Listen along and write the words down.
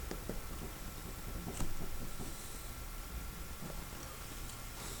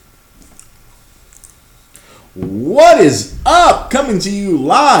What is up? Coming to you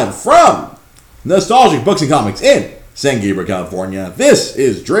live from Nostalgic Books and Comics in San Gabriel, California. This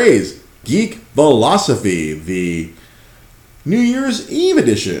is Dre's Geek Philosophy, the New Year's Eve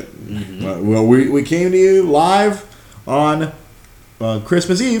edition. Well, we came to you live on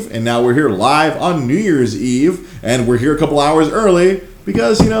Christmas Eve, and now we're here live on New Year's Eve, and we're here a couple hours early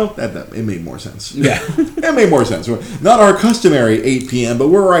because, you know, that it made more sense. Yeah. It made more sense. Not our customary 8 p.m., but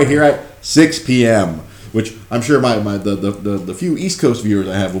we're right here at 6 p.m., which I'm sure the few East Coast viewers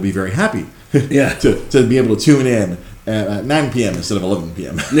I have will be very happy Yeah. to be able to tune in at 9 p.m. instead of 11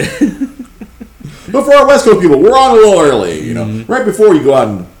 p.m. But for our West Coast people, we're on a little early, you know, right before you go out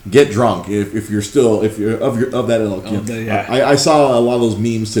and get drunk. If you're of that ilk, yeah. I saw a lot of those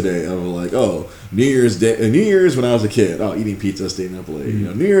memes today of like, oh, New Year's Day, New Year's when I was a kid, oh, eating pizza, staying up late. You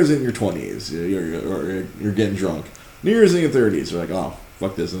know, New Year's in your 20s, you're getting drunk. New Year's in your 30s, you're like, oh,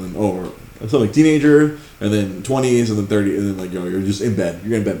 fuck this, and then so like teenager, and then 20s, and then 30, and then like you're just in bed.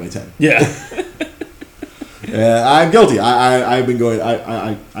 You're in bed by 10. Yeah. I'm guilty. I've been going.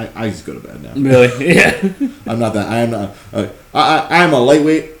 I just go to bed now. Really? Yeah. I'm not that. I am not. I'm a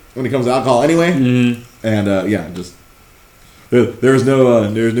lightweight when it comes to alcohol anyway. And just there's no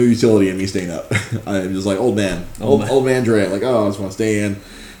utility in me staying up. I'm just like old man Dre. Like, oh, I just want to stay in,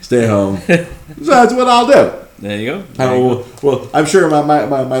 stay home. So that's what I'll do. There you go. Well, I'm sure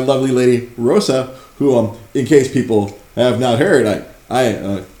my lovely lady Rosa, who in case people have not heard,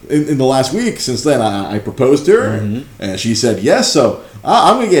 I in the last week since then I proposed to her, and she said yes. So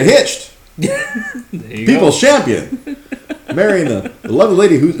I'm gonna get hitched. People's champion, marrying the lovely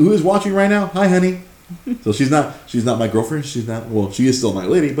lady who is watching right now. Hi, honey. So she's not my girlfriend. She's not. Well, she is still my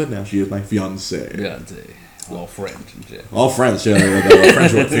lady, but now she is my fiance. Fiance. All friends and shit. All friends. Yeah,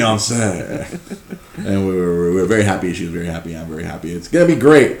 friends with fiance. And we're very happy. She's very happy. I'm very happy. It's gonna be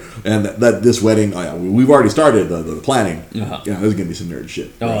great. And that this wedding, we've already started the planning. Yeah, there's gonna be some nerd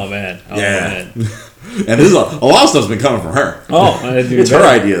shit. Right? Oh man. Man. And this is a lot of stuff's been coming from her. Oh, I didn't do it's her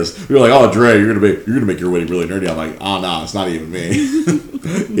ideas. You're like, oh, Dre, you're gonna make your wedding really nerdy. I'm like, oh no, it's not even me.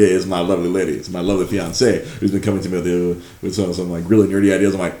 It's my lovely lady. It's my lovely fiance who's been coming to me with some like really nerdy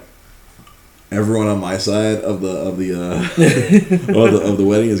ideas. I'm like, everyone on my side of the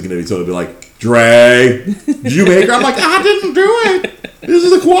wedding is gonna be totally like, Dre, did you make her? I'm like, I didn't do it. This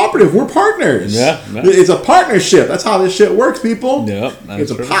is a cooperative. We're partners. Yeah. It's a partnership. That's how this shit works, people. Yep.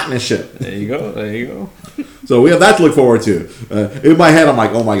 It's a partnership. There you go. So we have that to look forward to. In my head, I'm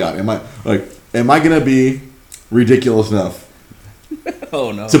like, oh my god, am I gonna be ridiculous enough?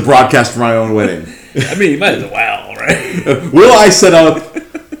 Oh no. To broadcast for my own wedding? I mean, you might as well, right? Will I set up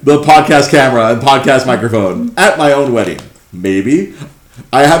the podcast camera and podcast microphone at my own wedding? Maybe.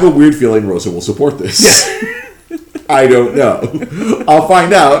 I have a weird feeling Rosa will support this. I don't know. I'll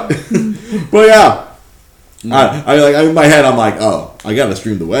find out. But yeah. I in my head I'm like, oh, I gotta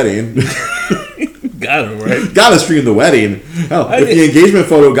stream the wedding. Gotta stream the wedding. Hell, if the engagement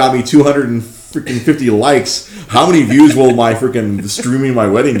photo got me 250 likes, how many views will my freaking streaming my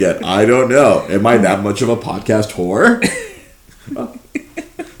wedding get? I don't know. Am I that much of a podcast whore?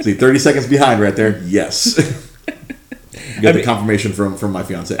 See, 30 seconds behind right there. Yes. Got the confirmation from my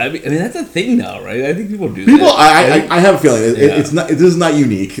fiance. I mean that's a thing now, right? I think people do. I have a feeling it's not. This is not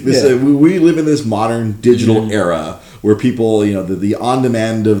unique. We live in this modern digital era where people, you know, the on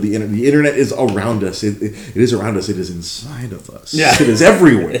demand of the internet is around us. It is around us. It is inside of us. Yeah. It is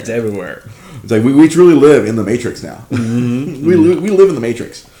everywhere. It's everywhere. It's like we truly live in the Matrix now. We live in the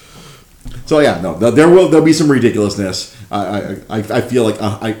Matrix. So yeah, no, there'll be some ridiculousness. I feel like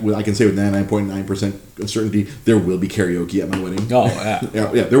I can say with 99.9% certainty there will be karaoke at my wedding. Oh yeah,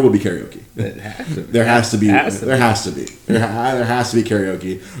 yeah, there will be karaoke. There has to be. There has to be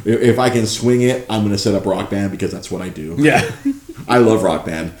karaoke. If I can swing it, I'm going to set up Rock Band because that's what I do. Yeah. I love Rock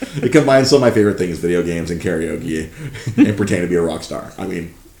Band. It combines some of my favorite things: video games and karaoke, and pretend to be a rock star. I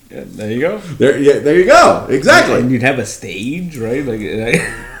mean. Yeah, there you go. There you go. Exactly. And you'd have a stage, right?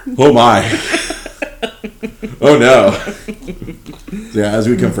 Oh my. Oh no. Yeah, as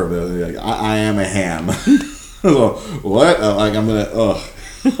we confirm, I am a ham. What? I'm gonna. Oh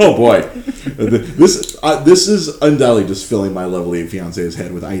boy. This is undoubtedly just filling my lovely fiance's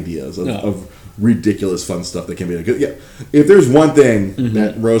head with ideas of ridiculous fun stuff that can be. Yeah, if there's one thing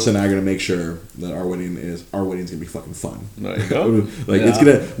that Rose and I are gonna make sure that our wedding's gonna be fucking fun. There you go.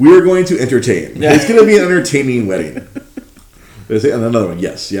 We are going to entertain. Yeah. It's gonna be an entertaining wedding. And another one,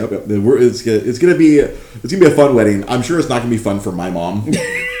 yes, yep. It's gonna be a fun wedding. I'm sure it's not gonna be fun for my mom,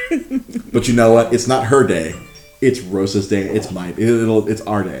 but you know what? It's not her day. it's Rosa's day. It's it's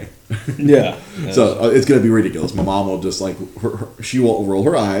our day. Yeah. So it's gonna be ridiculous. My mom will just like she will roll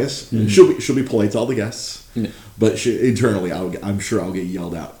her eyes. Mm-hmm. She'll be polite to all the guests, but internally, I'm sure I'll get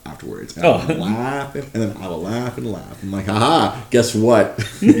yelled out afterwards. And I'll laugh, and then I will laugh and laugh. I'm like, haha! Guess what?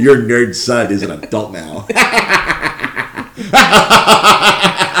 Your nerd son is an adult now. I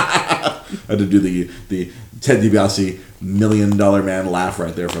had to do the Ted DiBiase $1 Million Man laugh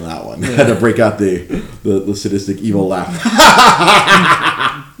right there for that one. I had to break out the sadistic evil laugh.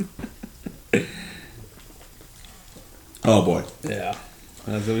 Oh boy. Yeah.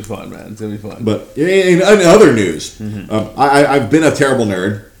 That's gonna be fun, man. It's gonna be fun. But in other news, I've been a terrible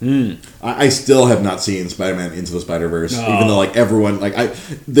nerd. I still have not seen Spider-Man Into the Spider-Verse, even though like everyone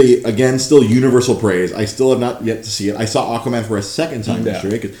still universal praise. I still have not yet to see it. I saw Aquaman for a second time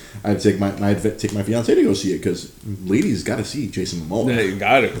yesterday because I had to take my fiance to go see it because ladies got to see Jason Momoa. Yeah, you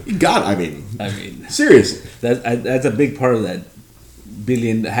got to. I mean, seriously, that's a big part of that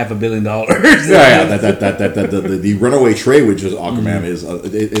 $500 million. Yeah. The runaway tray, which is Aquaman, is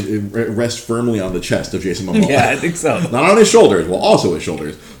it rests firmly on the chest of Jason Momoa. Yeah, I think so. Not on his shoulders, well, also his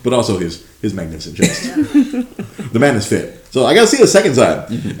shoulders, but also his magnificent chest. The man is fit, so I got to see it a second time.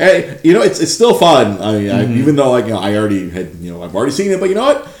 Hey, it's still fun. Even though I already had I've already seen it, but you know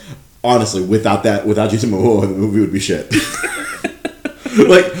what? Honestly, without Jason Momoa, the movie would be shit.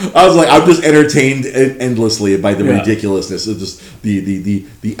 I'm just entertained endlessly by the ridiculousness of just the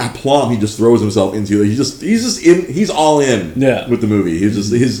aplomb he just throws himself into. He's all in with the movie.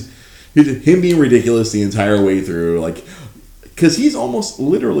 He's him being ridiculous the entire way through, like, because he's almost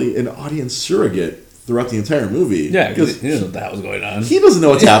literally an audience surrogate throughout the entire movie. Yeah, because he doesn't know what the hell's going on. He doesn't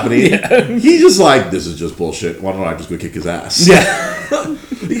know what's happening. He's just like, this is just bullshit. Why don't I just go kick his ass? Yeah.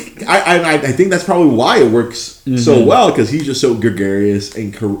 I think that's probably why it works so well, because he's just so gregarious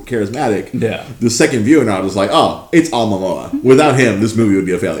and charismatic. Yeah. The second viewing, I was like, oh, it's all Momoa. Without him, this movie would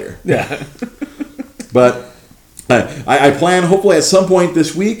be a failure. Yeah. But I plan, hopefully at some point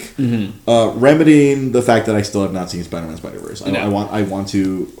this week, remedying the fact that I still have not seen Spider-Man Spider-Verse. I want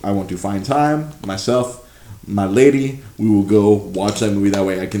to find time, myself, my lady. We will go watch that movie. That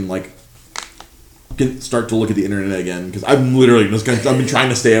way I can start to look at the internet again, because I'm literally I've been trying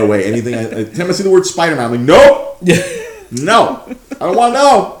to stay away. Anything anytime I see the word Spider-Man, I'm like, nope, no, I don't want to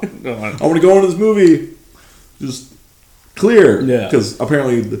know. I want to go into this movie just clear, because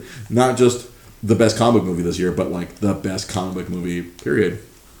apparently not just the best comic book movie this year, but like the best comic book movie period.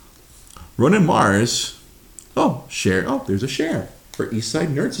 Ronan Mars, there's a share for East Side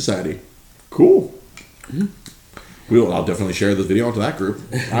Nerd Society. Cool. I'll definitely share this video onto that group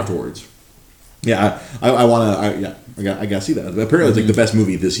afterwards. Yeah, I want to. I gotta see that. Apparently, it's like the best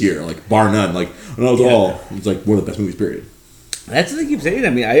movie this year, like bar none. Like it's like one of the best movies. Period. That's what they keep saying. I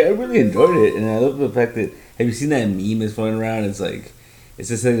mean, I really enjoyed it, and I love the fact that, have you seen that meme that's floating around? It's like, it's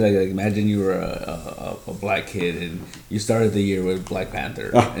just like imagine you were a black kid and you started the year with Black Panther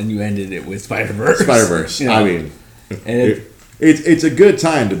and you ended it with Spider-Verse. I mean, and it's a good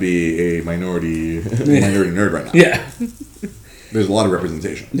time to be a minority nerd right now. Yeah. There's a lot of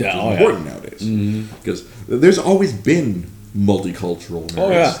representation. Yeah, which is important nowadays, because there's always been multicultural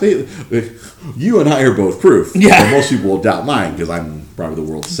nerds. You and I are both proof. Yeah. But most people will doubt mine, because I'm probably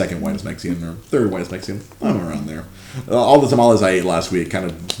the world's second whitest Mexican or third whitest Mexican. I'm around there. All the tamales I ate last week kind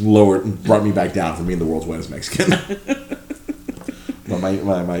of brought me back down from being the world's whitest Mexican. But my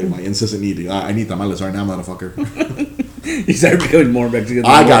incessant need I need tamales right now, motherfucker. You started becoming more Mexican.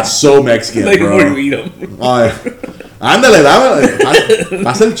 I got so Mexican, like, bro. more you eat them. Ándale, dame.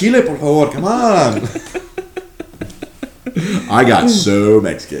 Pasa el chile, por favor. Come on. I got so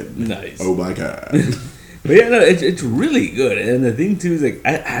Mexican. Nice. Oh my god. But yeah, no, it's really good. And the thing too is, like,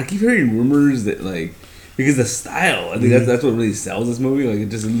 I keep hearing rumors that, like, because the style, I think that's what really sells this movie. Like, it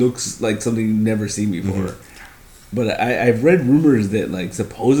just looks like something you've never seen before. But I've read rumors that, like,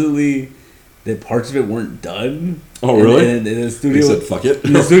 supposedly that parts of it weren't done. Oh, really? And the studio said, fuck it.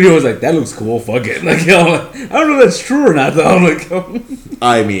 And the studio was like, that looks cool, fuck it. Like, I don't know if that's true or not, though. I'm like,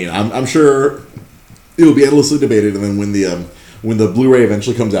 I mean, I'm sure it'll be endlessly debated, and then when the Blu-ray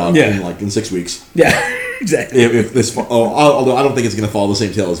eventually comes out in 6 weeks. Yeah. Exactly. If this, although I don't think it's going to follow the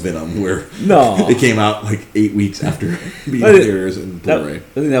same tale as Venom, where it came out like 8 weeks after being in theaters and Blu-ray. I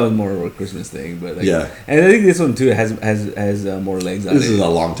think that was more of a Christmas thing, but like, yeah. And I think this one too has more legs on it. This is a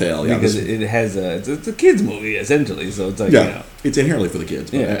long tail, because it has it's a kids movie essentially, so it's like it's inherently for the kids,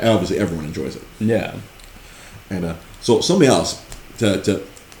 but obviously everyone enjoys it. Yeah. And so something else to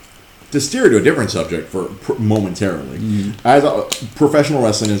to steer to a different subject for momentarily, as professional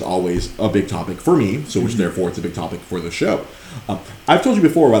wrestling is always a big topic for me, so which therefore it's a big topic for the show. I've told you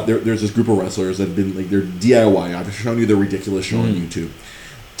before about there's this group of wrestlers that have been like they're DIY. I've shown you their ridiculous show on YouTube.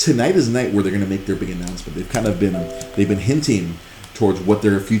 Tonight is the night where they're going to make their big announcement. They've been hinting towards what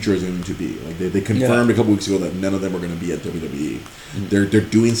their future is going to be. Like they confirmed a couple weeks ago that none of them are going to be at WWE. They're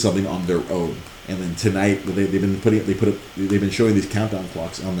doing something on their own. And then tonight they've been showing these countdown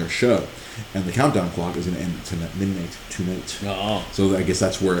clocks on their show, and the countdown clock is going to end at midnight tonight. Oh. So I guess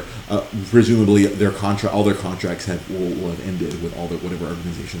that's where presumably all their contracts will have ended with whatever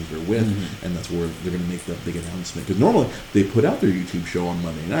organizations they're with, and that's where they're going to make that big announcement. Because normally they put out their YouTube show on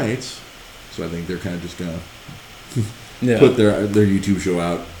Monday nights, so I think they're kind of just going to put their YouTube show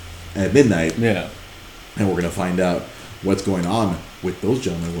out at midnight. Yeah, and we're going to find out what's going on with those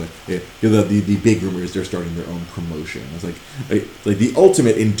gentlemen. The big rumor is they're starting their own promotion. It's like the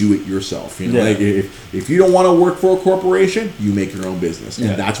ultimate in do-it-yourself. You know, like if you don't want to work for a corporation, you make your own business, and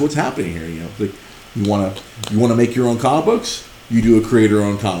that's what's happening here. You know, like you want to make your own comic books, you do a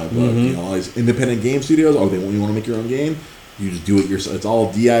creator-owned comic book. You know, all these independent game studios. You want to make your own game, you just do it yourself. It's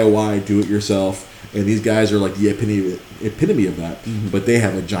all DIY, do it yourself. And these guys are like the epitome of that, but they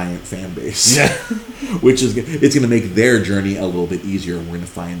have a giant fan base, which is it's going to make their journey a little bit easier. And we're going to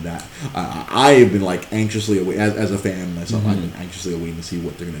find that. I have been like anxiously awaiting, as a fan myself. I've been anxiously awaiting to see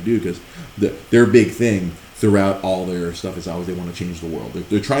what they're going to do, because their big thing throughout all their stuff is always they want to change the world.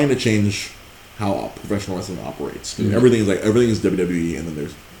 They're trying to change how professional wrestling operates. Everything is WWE, and then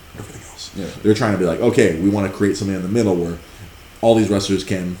there's everything else. Yeah. They're trying to be like, okay, we want to create something in the middle where all these wrestlers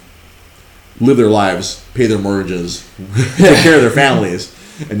can live their lives, pay their mortgages, take care of their families,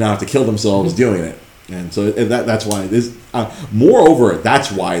 and not have to kill themselves doing it. And so that's why this. Moreover,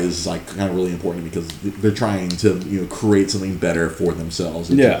 that's why this is like kind of really important, because they're trying to create something better for themselves.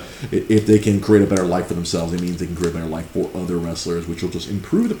 If they can create a better life for themselves, it means they can create a better life for other wrestlers, which will just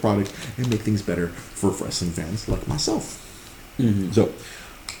improve the product and make things better for wrestling fans like myself. So,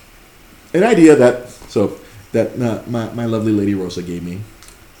 an idea that my lovely lady Rosa gave me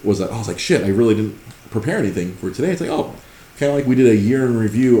was that I was like, shit, I really didn't prepare anything for today. It's like, oh, kind of like we did a year in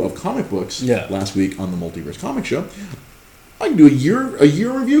review of comic books last week on the Multiverse Comic Show. I can do a year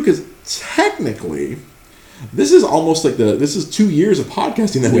review, because technically this is almost like this is 2 years of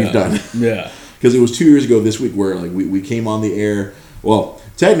podcasting that we've done. Yeah. Because it was 2 years ago this week where like we came on the air. Well,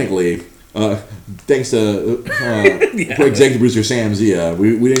 technically, thanks to executive producer Sam Zia,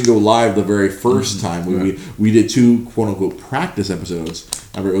 we didn't go live the very first time. We did 2 quote unquote practice episodes.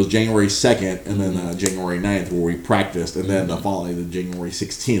 It was January 2nd and then January 9th where we practiced, and then the January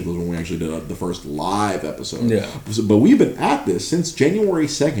 16th was when we actually did the first live episode. Yeah. But we've been at this since January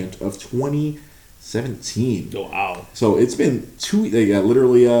 2nd of 2017. Oh, wow. So it's been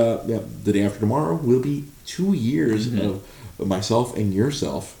literally the day after tomorrow will be 2 years of myself and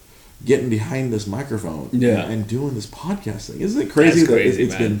yourself getting behind this microphone and doing this podcast thing. Isn't it crazy that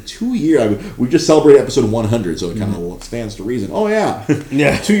it's been 2 years? I mean, we just celebrated episode 100, so it kind of stands to reason. Oh, yeah.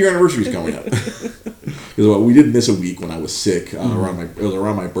 2 year anniversary is coming up. Because we did miss a week when I was sick.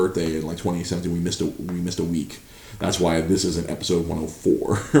 Around my birthday in like 2017, we missed a week. That's why this isn't episode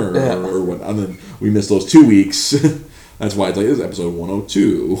 104. or what. And then we missed those 2 weeks. That's why it's like, this is episode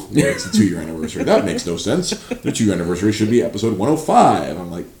 102, where it's the 2 year anniversary. That makes no sense. The 2 year anniversary should be episode 105. I'm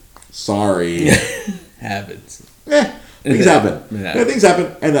like, sorry. Habits. Things happen. Yeah, things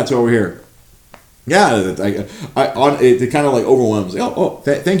happen, and that's why we're here. Yeah, it kind of like overwhelms.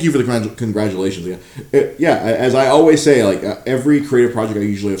 Thank you for the congratulations. As I always say, like every creative project I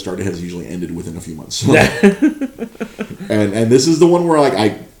usually have started has usually ended within a few months. and this is the one where like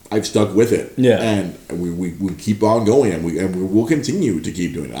I've stuck with it. Yeah, and we keep on going, and we will continue to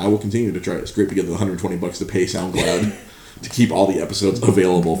keep doing it. I will continue to try to scrape together the $120 to pay SoundCloud to keep all the episodes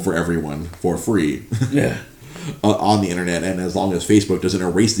available for everyone for free. Yeah. On the internet, and as long as Facebook doesn't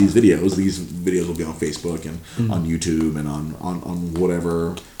erase these videos will be on Facebook and on YouTube and on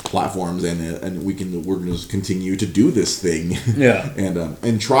whatever platforms, and we're going to continue to do this thing. Yeah.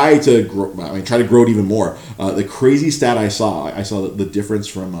 and try to grow. Try to grow it even more. The crazy stat I saw the difference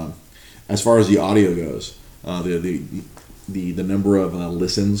from as far as the audio goes. The number of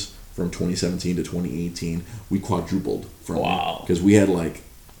listens from 2017 to 2018, we quadrupled from. Wow. Because we had like.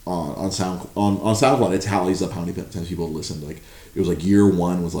 On SoundCloud, it tallies up how many times people listened. Like it was like year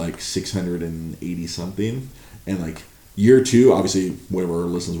 1 was like 680 something, and like year 2, obviously whatever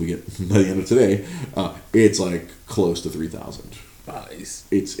listens we get by the end of today, it's like close to 3,000. Nice.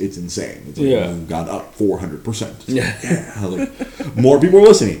 It's insane. It's like we've gone up 400%. Yeah. Like, more people are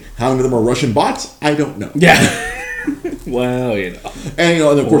listening. How many of them are Russian bots? I don't know. Yeah. Well, you know, And you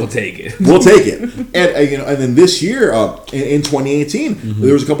know, and of course, we'll take it. We'll take it. And you know, and then this year, in 2018,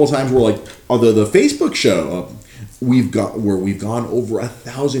 there was a couple of times where like the Facebook show. We've gone over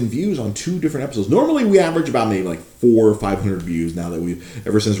 1,000 views on 2 different episodes. Normally, we average about maybe like 400 or 500 views. Now that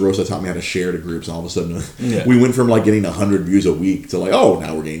ever since Rosa taught me how to share to groups, all of a sudden we went from like getting 100 views a week to like, oh,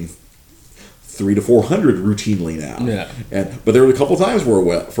 now we're getting 300 to 400 routinely now. Yeah. But there were a couple times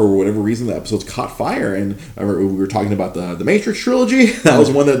where, for whatever reason, the episodes caught fire. And I remember we were talking about the Matrix trilogy. That was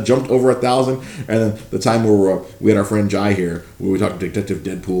one that jumped over 1,000. And then the time where we had our friend Jai here, where we talked Detective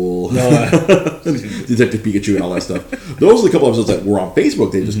Deadpool, Detective Pikachu, and all that stuff. Those are the couple episodes that were on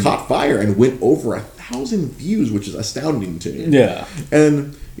Facebook. They just caught fire and went over 1,000 views, which is astounding to me. Yeah.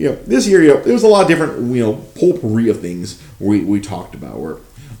 And you know, this year, you know, there was a lot of different, you know, potpourri of things we talked about. Where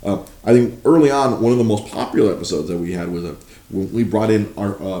I think early on, one of the most popular episodes that we had was when we brought in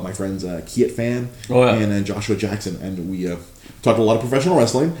our my friends Kiet Fan and Joshua Jackson, and we talked a lot of professional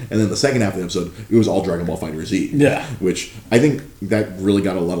wrestling. And then the second half of the episode, it was all Dragon Ball FighterZ. Yeah, which I think that really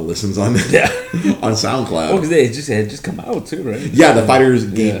got a lot of listens on on SoundCloud. Oh, because it had just come out too, right? Yeah, the Fighters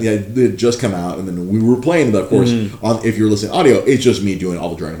game, it had just come out, and then we were playing. But of course, if you're listening audio, it's just me doing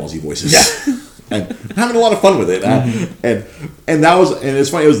all the Dragon Ball Z voices. Yeah. And having a lot of fun with it, and that was, and it's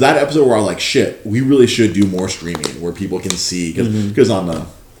funny. It was that episode where I was like, "Shit, we really should do more streaming where people can see." Because on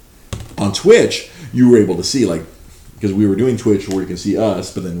Twitch, you were able to see because we were doing Twitch where you can see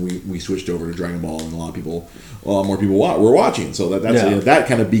us, but then we switched over to Dragon Ball, and a lot more people were watching. So that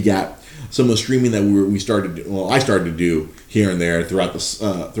kind of begat some of the streaming that I started to do here and there throughout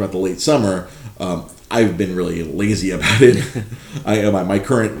the late summer. I've been really lazy about it. My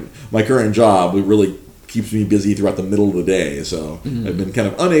current job, it really keeps me busy throughout the middle of the day, so I've been kind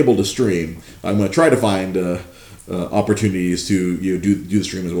of unable to stream. I'm going to try to find opportunities to do the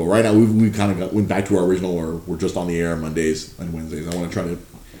stream as well. Right now, we kind of went back to our original, or we're just on the air Mondays and Wednesdays. I want to try to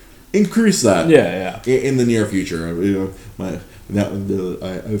increase that. In the near future. You know, I have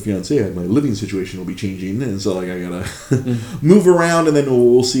a fiance. My living situation will be changing, and so I gotta move around, and then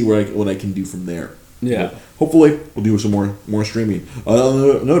we'll see what I can do from there. Yeah. But hopefully, we'll do some more streaming.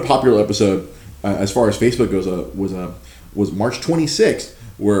 Another popular episode, as far as Facebook goes, was March 26th,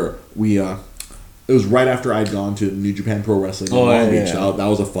 where it was right after I'd gone to New Japan Pro Wrestling in Long Beach. That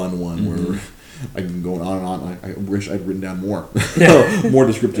was a fun one where I've been going on and on. I wish I'd written down more, more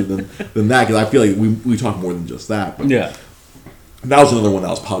descriptive than that, because I feel like we talk more than just that. But that was another one that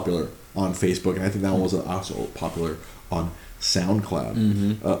was popular on Facebook, and I think that one was also popular on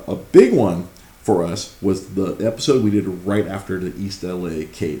SoundCloud. A big one for us was the episode we did right after the East LA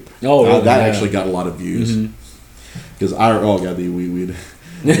Cape. That actually got a lot of views. Because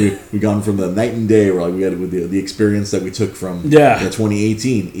we gone from the night and day, where we had with the experience that we took from the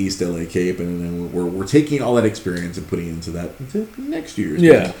 2018 East LA Cape, and then we're taking all that experience and putting it into next year's.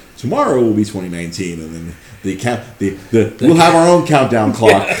 Yeah. Tomorrow will be 2019, and then we'll have our own countdown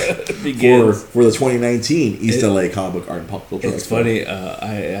clock for the 2019 East LA Comic Book Art and Pop Culture. It's funny.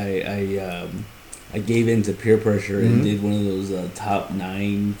 I gave in to peer pressure and did one of those top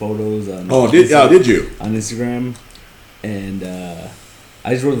 9 photos on. Did you on Instagram? And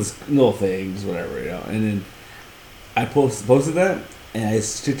I just wrote this little thing, just whatever, and then I posted that, and I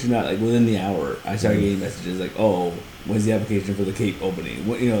shit you not, within the hour, I started getting messages like, "Oh, when's the application for the Cape opening?"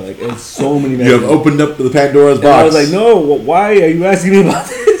 It's so many messages. You have opened up the Pandora's box. I was like, "No, why are you asking me about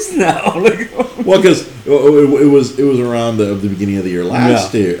this now?" Well, because it was around the beginning of the year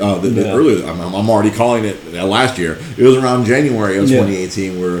last year. Earlier, I'm already calling it last year. It was around January of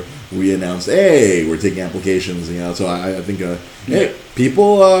 2018 where we announced, "Hey, we're taking applications." So I think, hey,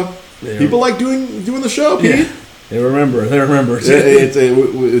 people like doing the show, Pete. Yeah. They remember.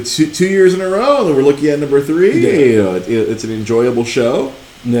 It's 2 years in a row, and we're looking at number 3. Yeah. It's an enjoyable show.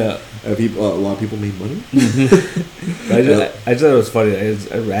 Yeah. A lot of people made money. I just thought it was funny.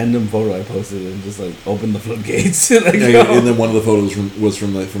 A random photo I posted and just opened the floodgates. And then one of the photos was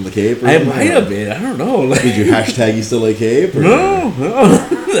from the Cape. I might have been. I don't know. Did you hashtag East LA Cape? No.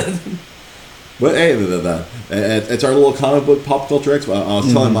 But hey, it's our little comic book pop culture expo. I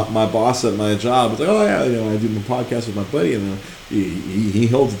was telling my boss at my job, it's like, oh yeah, I do my podcast with my buddy, and he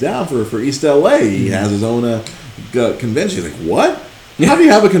holds it down for East LA. He has his own convention. He's like, what? How do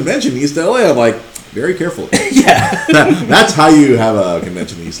you have a convention in East LA? I'm like, very carefully. That's how you have a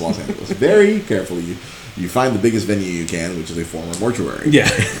convention in East Los Angeles. Very carefully. You find the biggest venue you can, which is a former mortuary. Yeah,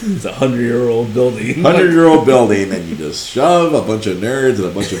 it's a 100-year-old building. 100-year-old building, and you just shove a bunch of nerds and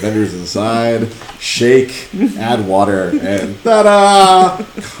a bunch of vendors inside, shake, add water, and ta-da!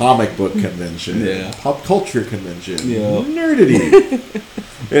 Comic book convention. Yeah. Pop culture convention. Yeah. Nerdity.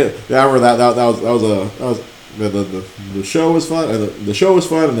 That the show was fun. The show was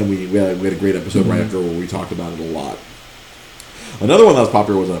fun, and then we had a great episode right after where we talked about it a lot. Another one that was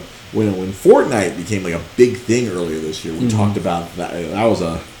popular was when Fortnite became like a big thing earlier this year. We talked about that. That was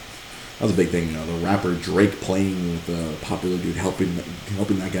a big thing. You know, the rapper Drake playing with the popular dude helping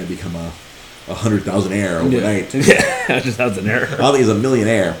that guy become a 100,000-aire overnight. Yeah, 100,000-aire. I don't think he's a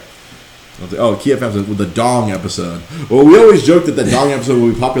millionaire. I was like, oh, key episode with the Dong episode. Well, we always joked that the Dong episode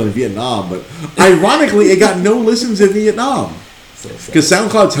would be popular in Vietnam, but ironically, it got no listens in Vietnam. Because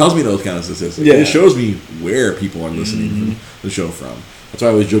SoundCloud tells me those kind of statistics. Yeah. It shows me where people are listening to the show from. That's why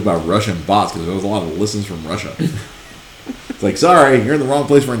I always joke about Russian bots, because there was a lot of listens from Russia. It's like, sorry, you're in the wrong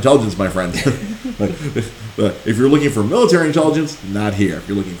place for intelligence, my friend. But if you're looking for military intelligence, not here. If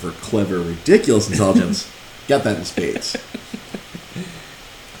you're looking for clever, ridiculous intelligence, get that in spades.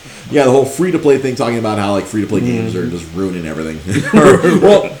 Yeah, the whole free-to-play thing, talking about how like free-to-play games are just ruining everything.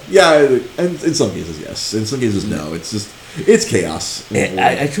 Well, yeah, and in some cases, yes. In some cases, no. It's chaos.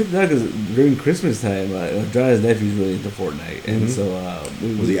 I tripped out because during Christmas time, John's nephew's really into Fortnite, and so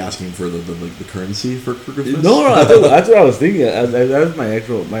was he asking for the currency for Christmas? No, that's what I was thinking. That was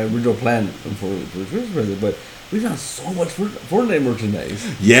my original plan for Christmas present, but we found so much Fortnite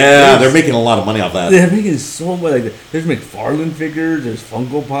merchandise. Yeah, they're making a lot of money off that. They're making so much. Like, there's McFarlane figures, there's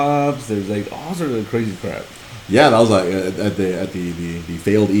Funko Pops, there's like all sorts of crazy crap. Yeah, that was like at the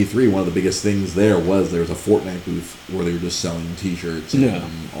failed E3. One of the biggest things there was a Fortnite booth where they were just selling T-shirts and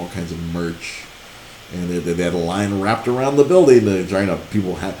all kinds of merch, and they had a line wrapped around the building. Trying to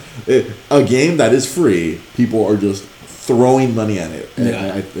people have a game that is free. People are just throwing money at it. And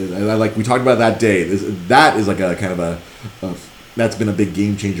I like we talked about that day. That is like a kind of a that's been a big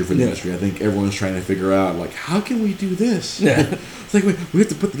game changer for the industry. I think everyone's trying to figure out like how can we do this? Yeah. It's like we have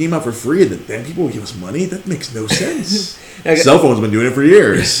to put the game out for free and then people will give us money. That makes no sense. Cell phones have been doing it for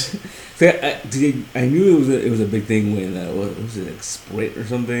years. So I knew it was a big thing when what was it, like Sprint or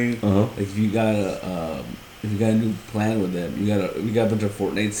something? Like if you got a new plan with them, you got a bunch of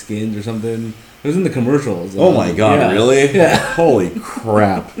Fortnite skins or something. It was in the commercials. Oh my god, really? Yeah. Holy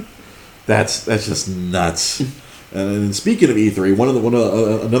crap. That's just nuts. And speaking of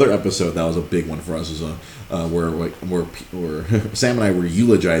E3, another episode that was a big one for us was where Sam and I were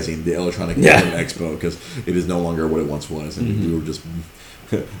eulogizing the Electronic Entertainment Expo because it is no longer what it once was, and we were just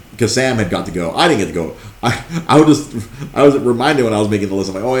because Sam had got to go, I didn't get to go. I was reminded when I was making the list,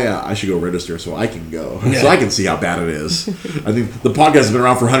 I'm like, oh yeah, I should go register so I can go, so I can see how bad it is. I think the podcast has been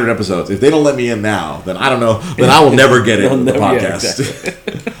around for 100 episodes. If they don't let me in now, then I don't know. Then I will never get in the podcast. Exactly.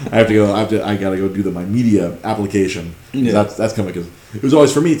 I gotta go do my media application. Yeah. That's coming because it was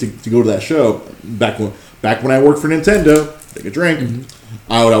always for me to go to that show back when I worked for Nintendo. Take a drink.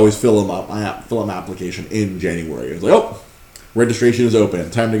 I would always fill my application in January. It was like, oh, registration is open.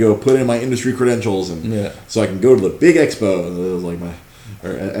 Time to go put in my industry credentials and so I can go to the big expo. And it was like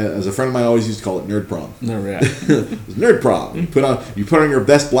as a friend of mine always used to call it nerd prom. No, yeah. It was nerd prom. You put on your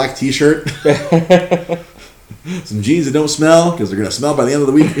best black T-shirt. Some jeans that don't smell because they're gonna smell by the end of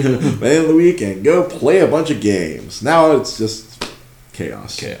the week. And go play a bunch of games. Now it's just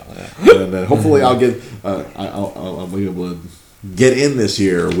chaos. And then hopefully I'll get I'll be able to get in this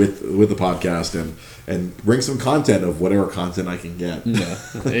year with the podcast and bring some content of whatever content I can get. Yeah,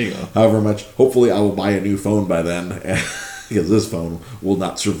 there you go. However much. Hopefully I will buy a new phone by then because this phone will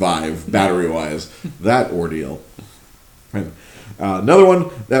not survive battery wise that ordeal. And, another one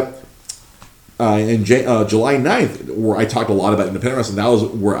that. In July 9th, where I talked a lot about independent wrestling, that was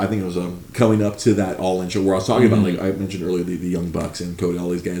where I think it was coming up to that all-in show where I was talking about, like I mentioned earlier, the Young Bucks and Cody, all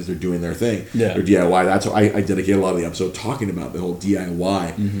these guys, they're doing their thing. Yeah. They're DIY. That's why I dedicated a lot of the episode talking about the whole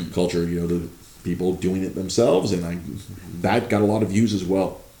DIY culture, the people doing it themselves, and that got a lot of views as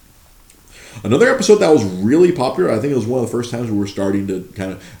well. Another episode that was really popular, I think it was one of the first times we were starting to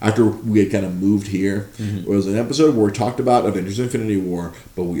kind of, after we had kind of moved here, was an episode where we talked about Avengers Infinity War,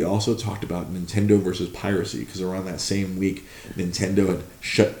 but we also talked about Nintendo versus piracy, because around that same week, Nintendo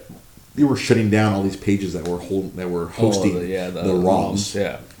had they were shutting down all these pages that were hosting the ROMs.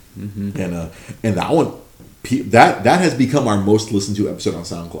 Yeah. And that one, that has become our most listened to episode on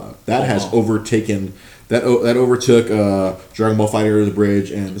SoundCloud. That has overtaken... That overtook Dragon Ball FighterZ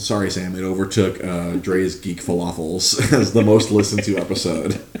Bridge, and sorry Sam, it overtook Dre's Geek Falafels as the most listened to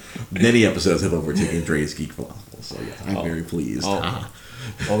episode. Many episodes have overtaken Dre's Geek Falafels, so yeah, I'm very pleased. Oh,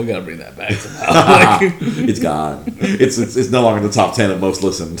 we gotta bring that back somehow. It's gone. It's no longer in the top 10 of most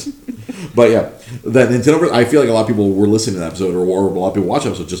listened. But yeah, that Nintendo. I feel like a lot of people were listening to that episode, or a lot of people watch that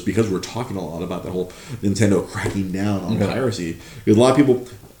episode just because we're talking a lot about the whole Nintendo cracking down on piracy. Because a lot of people.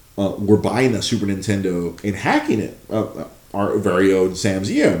 Were buying that Super Nintendo and hacking it. our very own Sam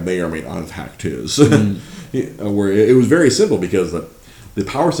Zia may or may not have hacked his. Where it was very simple because the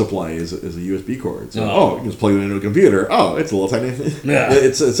power supply is a USB cord. So, you just plug it into a computer. Oh, it's a little tiny. Yeah.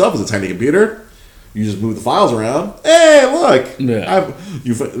 Itself is a tiny computer. You just move the files around. Hey, look! Yeah.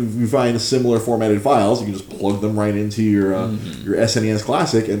 You find similar formatted files. You can just plug them right into your SNES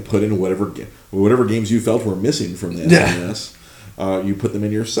Classic and put in whatever games you felt were missing from the SNES. You put them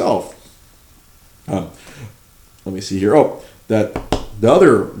in yourself. Let me see here. Oh, the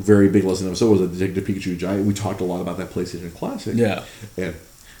other very big lesson episode was a Detective Pikachu Giant. We talked a lot about that PlayStation Classic. Yeah. And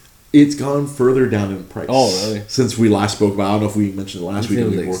it's gone further down in price. Oh, really? Since we last spoke about, I don't know if we mentioned it last week.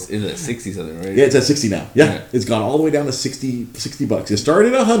 It was at 60 something, right? Yeah, it's at 60 now. Yeah. It's gone all the way down to 60 bucks. It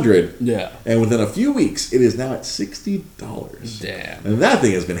started at 100. Yeah. And within a few weeks, it is now at $60. Damn. And that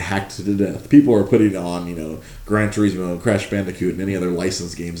thing has been hacked to death. People are putting on, Gran Turismo, Crash Bandicoot, and any other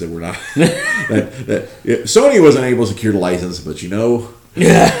licensed games that were not. Sony wasn't able to secure the license, but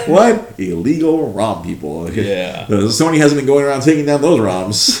Yeah. what? Illegal ROM people. Yeah. Sony hasn't been going around taking down those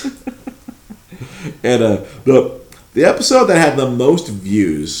ROMs. And the episode that had the most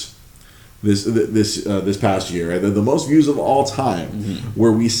views this past year, the most views of all time,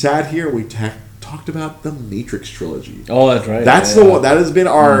 where we sat here, we talked about the Matrix trilogy. Oh, that's right. That's the one that has been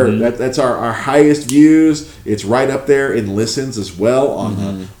that's our highest views. It's right up there in listens as well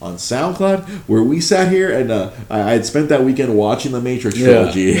on SoundCloud, where we sat here and I had spent that weekend watching the Matrix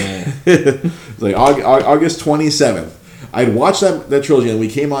trilogy. Yeah. It's like August 27th. I'd watched that trilogy, and we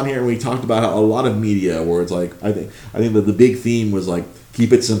came on here and we talked about a lot of media where it's like I think that the big theme was like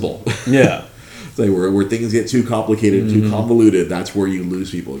keep it simple. Yeah. It's like where things get too complicated, too convoluted, that's where you lose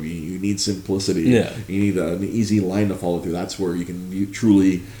people. You need simplicity. Yeah. You need an easy line to follow through. That's where you can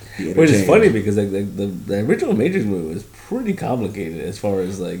truly be entertained. Which is funny because the original Matrix movie was pretty complicated as far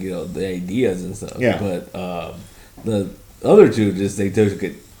as the ideas and stuff. Yeah. But the other two they took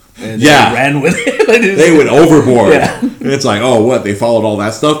it and Yeah. they ran with it. They went overboard. Yeah. And it's like, oh, what? They followed all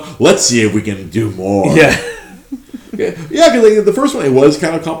that stuff? Let's see if we can do more. Yeah. Yeah, because the first one, it was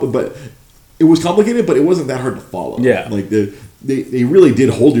kind of complicated, but it was complicated, but it wasn't that hard to follow. Yeah. Like, they really did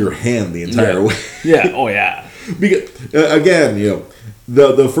hold your hand the entire way. Yeah. Oh, yeah. Because, again,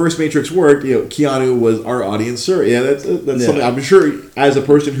 the first Matrix worked, Keanu was our audience, sir. Yeah, that's something I'm sure as a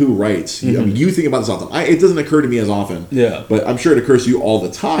person who writes, I mean, you think about this often. It doesn't occur to me as often. Yeah. But I'm sure it occurs to you all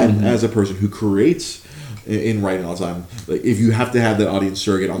the time as a person who creates in writing all the time. Like, if you have to have that audience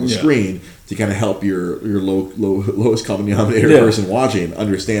surrogate on the screen to kind of help your lowest common denominator person watching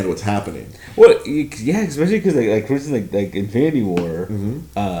understand what's happening. Well, yeah, especially because for instance, like Infinity War,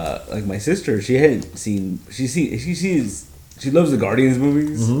 like my sister, she hadn't seen. She loves the Guardians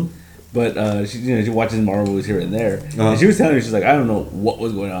movies, but she watches Marvel movies here and there. And she was telling me, she's like, I don't know what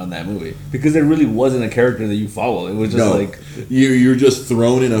was going on in that movie because there really wasn't a character that you follow. It was just like you're just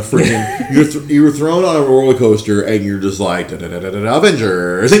thrown in a freaking you were thrown on a roller coaster and you're just like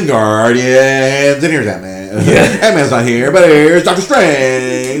Avengers and Guardians and here's Ant-Man. Ant-Man's not here, but here's Doctor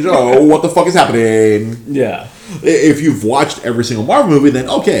Strange. Oh, what the fuck is happening? Yeah. If you've watched every single Marvel movie, then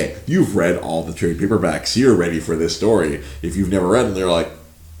okay, you've read all the trade paperbacks. You're ready for this story. If you've never read them, they're like,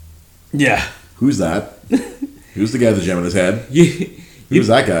 yeah, who's that? Who's the guy with the gem in his head? Who's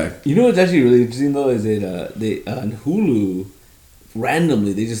that guy? You know what's actually really interesting though is that they on Hulu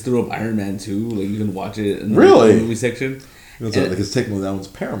randomly they just threw up Iron Man 2. Like you can watch it in the movie section. Because technically that one's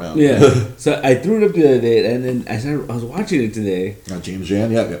Paramount. Yeah. So I threw it up the other day, and then I was watching it today. James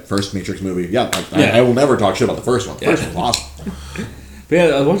Jan, first Matrix movie. I will never talk shit about the first one. The first one's awesome. But yeah,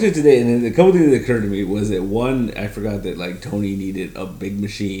 I was watching it today, and then a couple things that occurred to me was that one, I forgot that Tony needed a big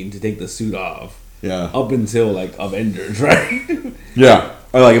machine to take the suit off. Yeah. Up until Avengers, right? Yeah.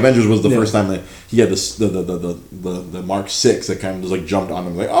 Or Avengers was the first time that he had the Mark 6 that kind of just jumped on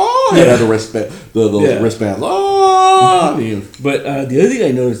him it had the wristband, wristbands. Oh. But the other thing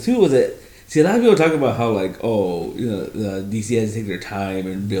I noticed too was that a lot of people talk about how the DC has to take their time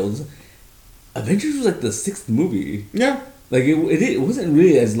and builds. Avengers was the 6th movie. Yeah. It wasn't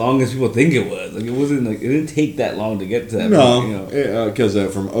really as long as people think it was. It wasn't it didn't take that long to get to that. No, because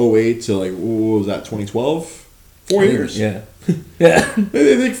from 2008 to what was that, 2012? 4 years. Yeah. Yeah. I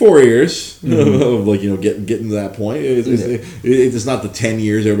think 4 years of getting to that point. It's not the 10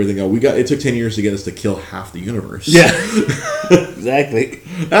 years everything. It took 10 years to get us to kill half the universe. Yeah. Exactly.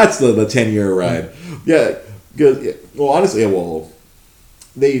 That's the 10-year ride. Yeah. Because honestly,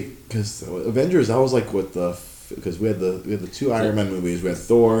 because Avengers, that was because we had the 2 Iron Man movies. We had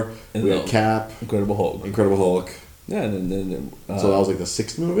Thor, we had Cap, Incredible Hulk. Yeah, and then so that was the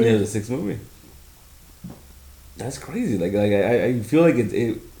 6th movie. Yeah, the 6th movie. That's crazy. I feel like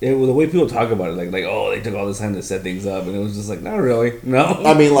it the way people talk about it, like oh, they took all this time to set things up, and it was just like, not really, no.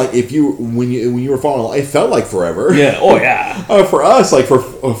 I mean, like if you when you were following, it felt like forever. Yeah. Oh yeah. For us, like for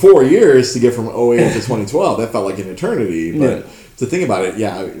 4 years to get from 08 to 2012, that felt like an eternity. But to think about it,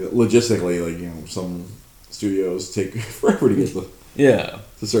 yeah, logistically, like some studios take forever to get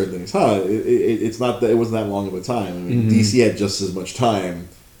to certain things. It's not that it wasn't that long of a time. I mean, DC had just as much time.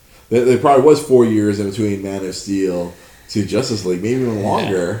 There probably was 4 years in between Man of Steel to Justice League, maybe even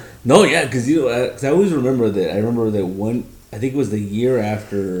longer. No, yeah, because I always remember that. I remember that one. I think it was the year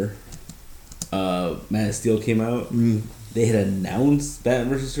after Man of Steel came out. They had announced Batman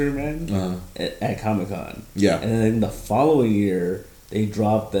vs Superman at Comic-Con. Yeah, and then the following year they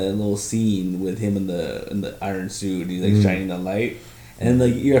dropped that little scene with him in the iron suit. He's like shining the light, and then the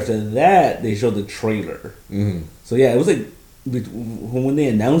year after that they showed the trailer. So yeah, it was like. When they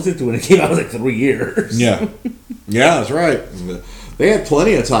announced it to when it came out, it was like 3 years. Yeah, that's right. They had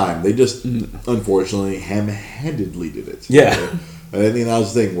plenty of time. They just unfortunately ham-handedly did it. Yeah, I mean that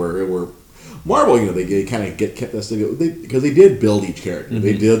was the thing where Marvel, they kind of kept that stuff because they did build each character.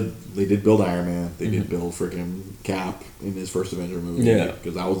 They did build Iron Man. They did build freaking Cap in his first Avenger movie. Yeah,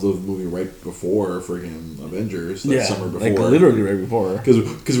 because that was the movie right before freaking Avengers. That summer before, like literally right before.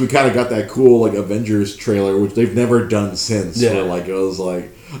 Because we kind of got that cool like Avengers trailer, which they've never done since. Yeah, where like it was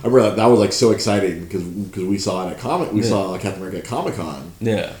like I remember that was like so exciting because we saw it at saw Captain America at Comic-Con.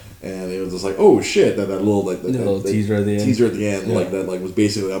 Yeah. And it was just like, oh shit! That little like that little teaser at the end. Teaser at the end, like that, like was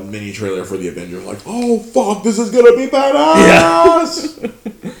basically a mini trailer for the Avengers. Like, oh fuck, this is gonna be badass!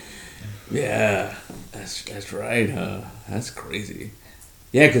 Yeah, that's right, huh? That's crazy.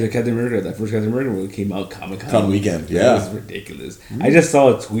 Yeah, because Captain America, that first Captain America movie came out Comic-Con weekend. Yeah, it was ridiculous. I just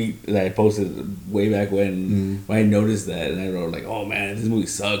saw a tweet that I posted way back when I noticed that, and I wrote like, "Oh man, this movie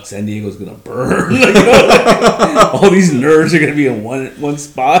sucks. San Diego's gonna burn. All these nerds are gonna be in one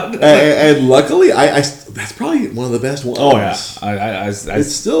spot." And luckily, that's probably one of the best ones. Oh yeah,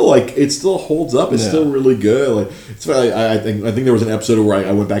 it's still holds up. It's still really good. Like I think there was an episode where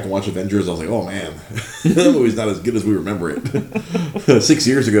I went back and watched Avengers. I was like, oh man, that movie's not as good as we remember it. 6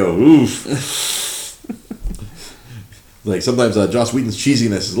 years ago, oof. Like sometimes Joss Whedon's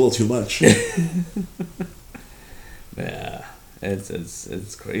cheesiness is a little too much. Yeah,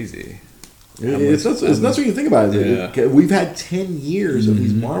 it's crazy. It's nuts when you think about it. Yeah. We've had 10 years of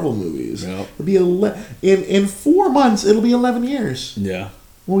these Marvel movies. Yep. It'll be in 4 months. It'll be 11 years. Yeah.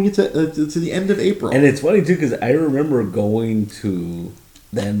 When we get to the end of April. And it's funny too because I remember going to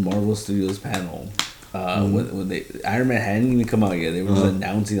that Marvel Studios panel when Iron Man hadn't even come out yet. They were just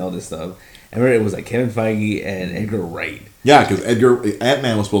announcing all this stuff. I remember it was like Kevin Feige and Edgar Wright. Yeah, because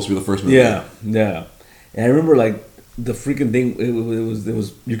Ant-Man was supposed to be the first movie. Yeah. And I remember like. The freaking thing it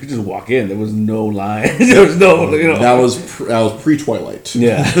was you could just walk in. There was no line. There was no That was pre-Twilight.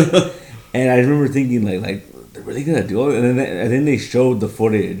 Yeah. And I remember thinking like they're really gonna do it. And then they showed the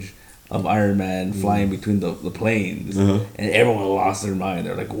footage of Iron Man flying between the planes, and everyone lost their mind.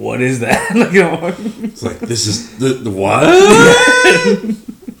 They're like, "What is that?" It's like this is the what?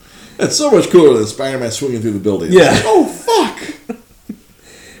 That's so much cooler than Spider-Man swinging through the building. Yeah. Like, oh fuck.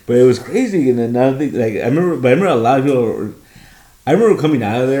 But it was crazy, and then now I remember a lot of people. I remember coming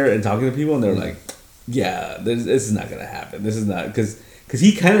out of there and talking to people, and they're like, "Yeah, this is not gonna happen. This is not because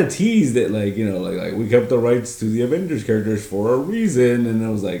he kind of teased it, like we kept the rights to the Avengers characters for a reason." And I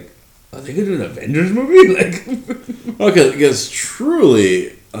was like, "Are they gonna do an Avengers movie?" Like, okay, because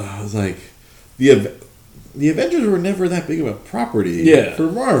truly, I was like, the Avengers were never that big of a property for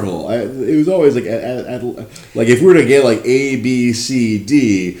Marvel. It was always like like if we were to get like A, B, C,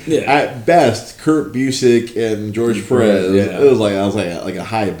 D, at best Kurt Busiek and George Perez. It was like a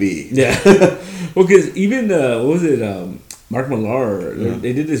high B. Yeah. Well, because even what was it? Mark Millar.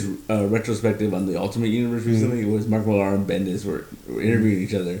 They did this retrospective on the Ultimate Universe recently. It was Mark Millar and Bendis were interviewing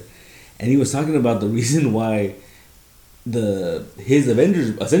each other, and he was talking about the reason why his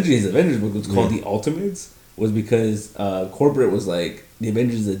Avengers book was called The Ultimates. Was because corporate was like the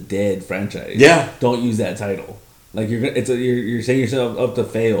Avengers is a dead franchise. Yeah, don't use that title. Like you're setting yourself up to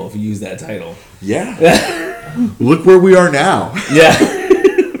fail if you use that title. Yeah. Look where we are now. Yeah.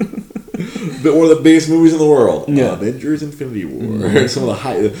 One of the biggest movies in the world. Yeah. Avengers: Infinity War. Some of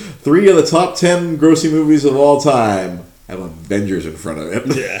the 3 of the top 10 grossing movies of all time have Avengers in front of it.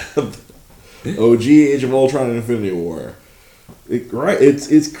 Yeah. OG, Age of Ultron, and Infinity War.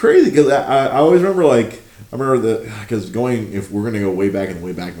 It's crazy because I always remember because if we're gonna go way back in the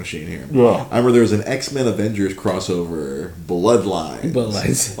Wayback Machine here, I remember there was an X-Men Avengers crossover, Bloodlines.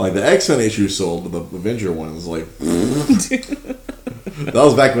 Bloodlines. Like the X-Men issue sold, but the Avenger one was like, That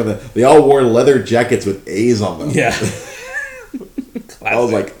was back when they all wore leather jackets with A's on them. Yeah. I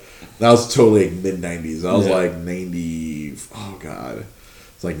was like, that was totally mid 90s. I was Yeah. like 90. Oh god,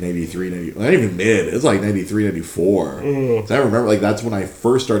 it's like 93, 90. Not even mid. It's like 93, 94. So I remember like that's when I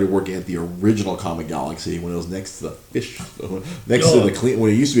first started working at the original Comic Galaxy when it was next to the fish, next to the clean.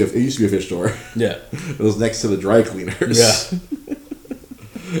 When it used to be a fish store. Yeah. It was next to the dry cleaners. Yeah.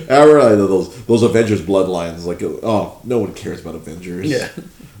 I remember those Avengers bloodlines. Like, oh, no one cares about Avengers. Yeah.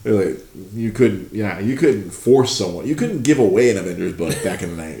 They're like, you couldn't force someone. You couldn't give away an Avengers book back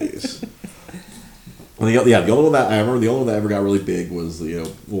in the 90s. Well, the only one that I remember, the only one that ever got really big was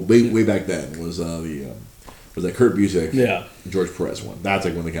way back then was that Kurt Busiek, George Perez one. That's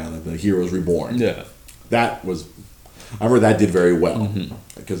like when the Heroes Reborn. Yeah. That was, I remember that did very well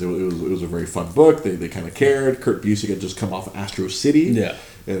because it was a very fun book. They kind of cared. Kurt Busiek had just come off Astro City. Yeah.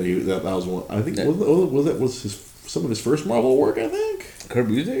 And that was one. I think was some of his first Marvel work. I think. Kurt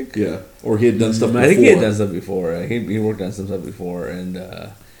Busiek? Yeah, or he had done stuff before. I think he had done stuff before. He worked on some stuff before, and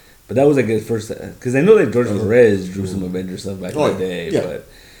but that was like his first. Because I know that George Perez drew some Avengers stuff back in the day,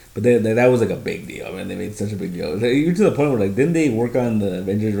 but that was like a big deal. I mean, they made such a big deal, even to the point where like didn't they work on the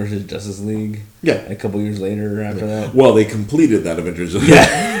Avengers versus Justice League? Yeah, a couple years later after that. Well, they completed that Avengers.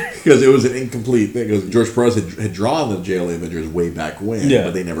 Yeah. Because it was an incomplete thing. Because George Perez had drawn the JLA Avengers way back when,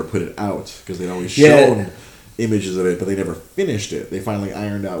 but they never put it out because they'd always shown images of it, but they never finished it. They finally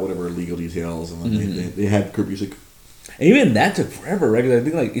ironed out whatever legal details, and then they had Kurt Busiek. And even that took forever, right? 'Cause I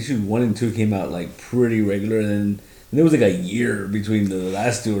think like issue 1 and 2 came out like pretty regular, and then there was like a year between the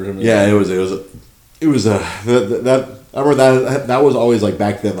last two or something. Yeah, it was that. I remember that was always like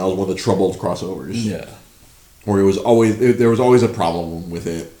back then. That was one of the troubled crossovers. Yeah. Where there was always a problem with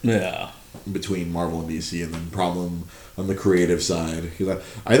it. Yeah. Between Marvel and DC, and then problem on the creative side. Because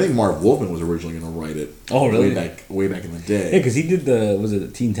I think Marv Wolfman was originally going to write it. Oh, really? Way back in the day. Yeah, because he did the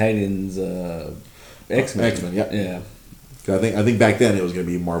Teen Titans, X-Men. X-Men, yeah. Yeah. I think back then it was going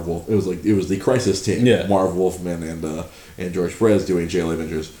to be Marv Wolf. It was the Crisis team. Yeah. Marv Wolfman and George Perez doing JLA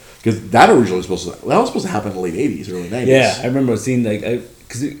Avengers. Because that originally was supposed to happen in the late 80s, early 90s. Yeah, I remember seeing like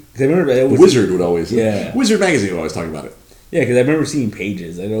because I remember it was, Wizard would always Yeah. Wizard magazine would always talk about it. Yeah, because I remember seeing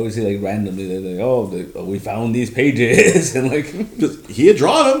pages. I'd always see like randomly, they're like, we found these pages, and like because he had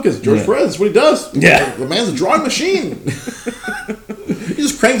drawn them. Because George Perez, that's what he does. Yeah, the man's a drawing machine. He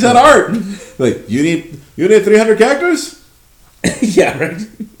just cranks out art. Like you need 300 characters. Yeah, right.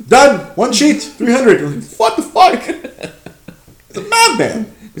 Done. One sheet, 300. Like, what the fuck? It's a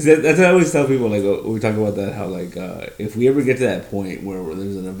madman. That's what I always tell people. Like we talk about that, how like if we ever get to that point where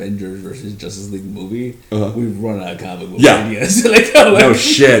there's an Avengers versus Justice League movie, we've run out of comic book ideas. Like, no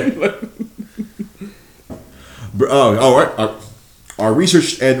shit. Our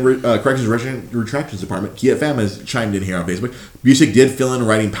research and corrections retractions department, KFM, has chimed in here on Facebook. Busiek did fill in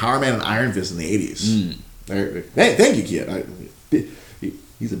writing Power Man and Iron Fist in the 80s. Hey, thank you, Kiet.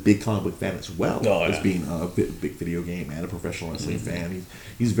 He's a big comic book fan as well as being a big video game and a professional wrestling fan.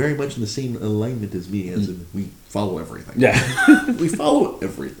 He's very much in the same alignment as me, as in we follow everything. Yeah. We follow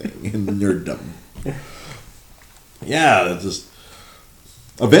everything in nerddom. Yeah, that's just...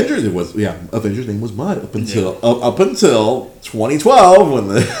 Avengers name was Mud up until 2012 when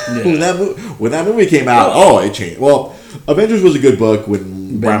that movie came out. Oh, it changed. Well, Avengers was a good book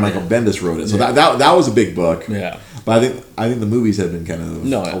when Brian Michael Bendis wrote it, so that was a big book. Yeah, but I think the movies had been kind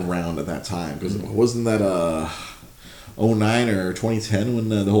of around at that time because wasn't that 2009 or 2010 when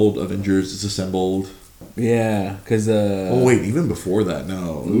the whole Avengers disassembled? Yeah, because oh wait, even before that,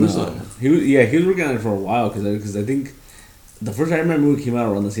 no, it was he was working on it for a while because I think. The first Iron Man movie came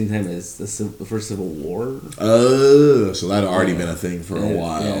out around the same time as the first Civil War. Oh, so that had already been a thing for a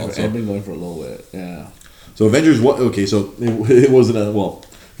while. Yeah, so. It had been going for a little bit, yeah. So Avengers, so it wasn't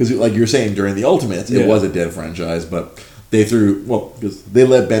because like you're saying, during the Ultimates, it was a dead franchise, but they because they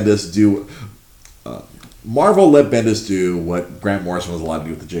let Bendis do... Marvel let Bendis do what Grant Morrison was allowed to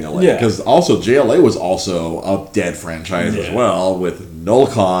do with the JLA. Yeah. Because also, JLA was also a dead franchise as well, with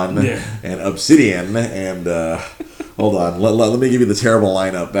Nullcon and Obsidian and... hold on, let me give you the terrible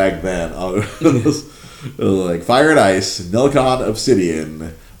lineup back then. It was like Fire and Ice, Nullcon,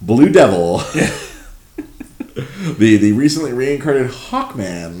 Obsidian, Blue Devil, the recently reincarnated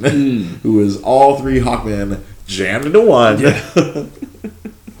Hawkman, who was all three Hawkmen jammed into one. Yeah.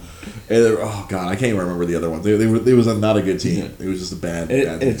 And oh god, I can't even remember the other ones. It was not a good team. It was just a bad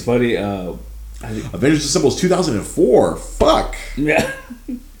team. It's funny. Avengers Assemble 2004. Fuck. Yeah.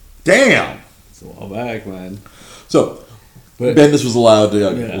 Damn. It's a while back, man. So, Bendis was allowed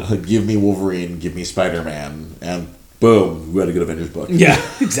to give me Wolverine, give me Spider-Man, and boom, we had a good Avengers book. Yeah,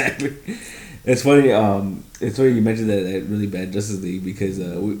 exactly. It's funny. It's funny you mentioned that really bad Justice League because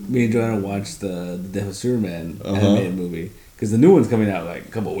me and Joanna watched the Death of Superman animated movie because the new one's coming out like a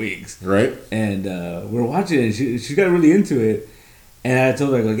couple of weeks, right? And we're watching it. She got really into it, and I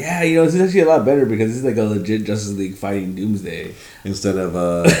told her like, yeah, this is actually a lot better because this is like a legit Justice League fighting Doomsday Instead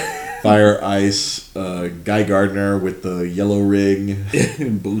of Fire, Ice, Guy Gardner with the yellow ring,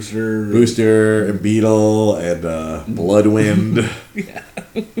 and Booster, and Beetle, and Bloodwind. Yeah.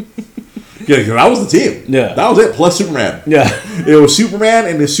 Yeah, because that was the team. Yeah. That was it, plus Superman. Yeah. It was Superman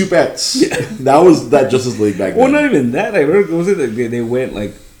and the Superettes. Yeah. That was that Justice League back then. Well, not even that. Like, was it like they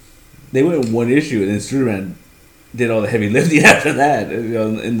went one issue, and then Superman did all the heavy lifting after that.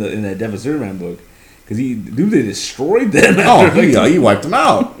 In that Death of Superman book, because Doomsday destroyed them. He wiped them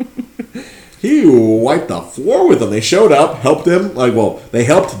out. He wiped the floor with them. They showed up, helped him. They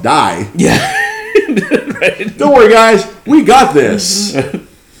helped die. Yeah. Right. Don't worry, guys. We got this.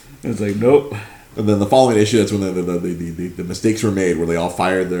 It's like, nope. And then the following issue, that's when the mistakes were made, where they all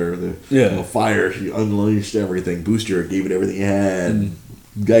fired their fire. He unleashed everything. Booster gave it everything he had.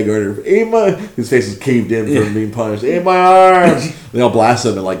 Guy Gardner, his face was caved in from being punched. Aim my arms. They all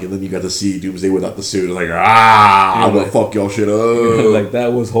blasted him, and then you got to see Doomsday without the suit. It was like, I'm gonna fuck y'all shit up. Like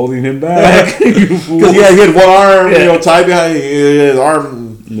that was holding him back. Because he had one arm, tied behind his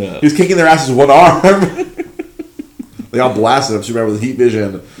arm. Yeah. He was kicking their asses with one arm. They all blasted him. Superman with heat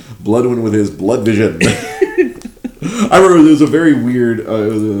vision. Bloodwind with his blood vision. I remember it was a very weird. It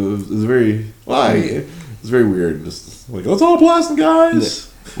was very weird. Just like, let's all blast them,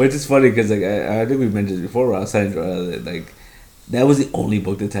 guys. But it's just funny because I think we've mentioned it before. I was saying that was the only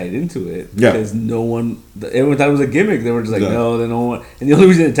book that tied into it. Because everyone thought it was a gimmick. They were just like, no, they don't want. And the only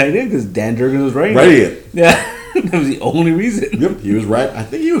reason it tied in because Dan Jurgens was writing it. Yeah, that was the only reason. Yep, he was right. I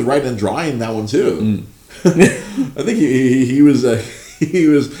think he was right in drawing that one too. I think he was. He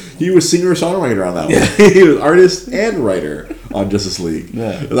was singer songwriter on that one. He was artist and writer on Justice League.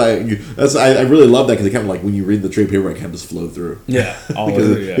 Yeah, I really love that because it kind of like when you read the trade paperback, it kind of just flowed through. Yeah,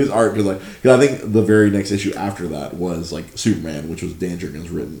 because his art. Because I think the very next issue after that was like Superman, which was Dan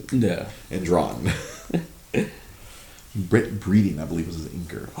Jurgens written. Yeah, and drawn. Brett Breeding, I believe, was his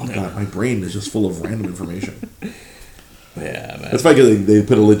inker. Oh god, my brain is just full of random information. Yeah, man. That's funny because they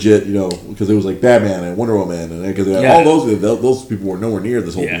put a legit, because it was like Batman and Wonder Woman, and because all those people were nowhere near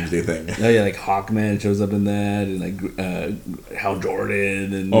this whole Doomsday thing. Yeah, like Hawkman shows up in that, and like Hal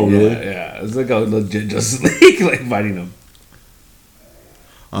Jordan, and really? Yeah, it's like a legit Justice League, like fighting them.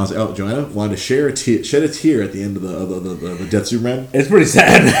 Honestly, Joanna wanted to shed a tear at the end of the Death Superman. It's pretty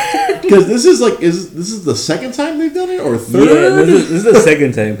sad. Because this is the second time they've done it, or third? Yeah, this is the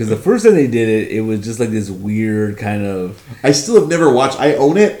second time. Because the first time they did it, it was just like this weird kind of. I still have never watched. I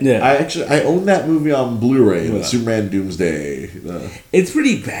own it. Yeah. I own that movie on Blu-ray. The Superman Doomsday. It's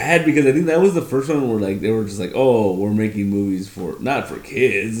pretty bad because I think that was the first one where like they were just like, oh, we're making movies not for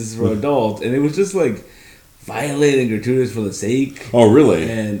kids, this is for adults, and it was just like violent and gratuitous for the sake. Oh, really?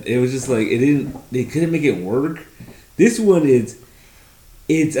 And it was just like they couldn't make it work. This one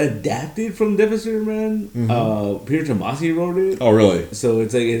it's adapted from Death of Superman. Mm-hmm. Peter Tomasi wrote it. Oh, really? So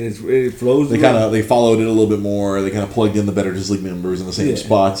it's like it flows. They followed it a little bit more. They kind of plugged in the better Justice League members in the same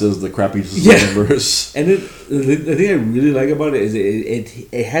spots as the crappy Justice League members. And the thing I really like about it is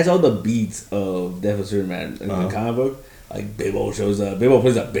it has all the beats of Death of Superman in the comic book. Like Bibbo shows up. Bibbo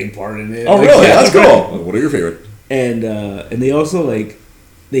plays a big part in it. Oh, like, really? That's cool. What are your favorite? And they also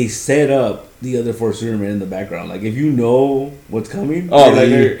they set up the other four Supermen in the background. Like if you know what's coming,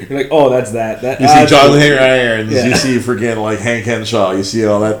 you're like, oh, that's that. You see Jonathan Irons. You see freaking like Hank Henshaw. You see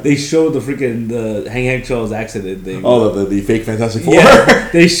all that. They show the Hank Henshaw's accident thing. Oh, the fake Fantastic Four. Yeah,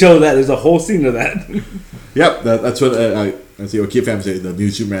 they show that. There's a whole scene of that. Yep, that's what I see. What Kid Fam say. The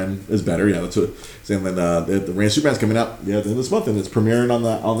new Superman is better. Yeah, that's what. And then the Reign of Superman's coming out at the end of this month, and it's premiering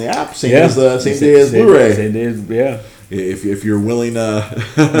on the app. Same day as Blu-ray. Same day as If you're willing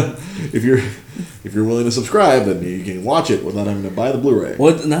if you're willing to subscribe, then you can watch it without having to buy the Blu-ray.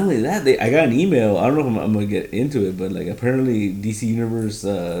 Well, not only that, I got an email. I don't know if I'm gonna get into it, but like apparently DC Universe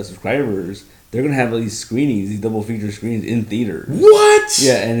subscribers, they're gonna have these screenings, these double feature screenings in theaters. What?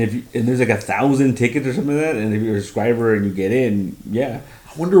 Yeah, and there's like 1,000 tickets or something like that, and if you're a subscriber and you get in, yeah.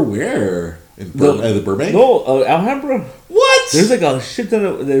 I wonder where. In the Burbank? No, Alhambra. What? There's like a shit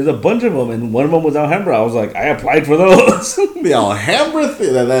ton there's a bunch of them, and one of them was Alhambra. I was like, I applied for those. The Alhambra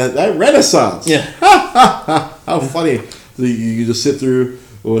thing, that Renaissance. Yeah. How funny. So you just sit through,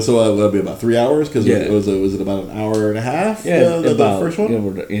 so that'll be about 3 hours? Because was it about an hour and a half? Yeah, the first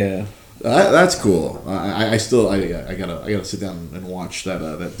one? Yeah. That's cool. I gotta sit down and watch that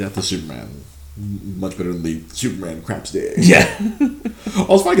Death of Superman much better than the Superman crap stick. Yeah.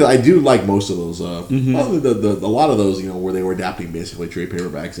 Also, funny 'cause I do like most of those. Well, a lot of those, where they were adapting basically trade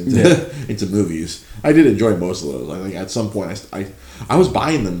paperbacks into into movies. I did enjoy most of those. I think at some point I was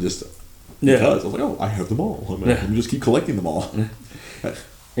buying them just because I was like, oh, I have them all. Let me just keep collecting them all.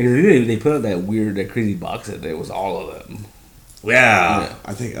 They put out that crazy box set. It was all of them. Yeah.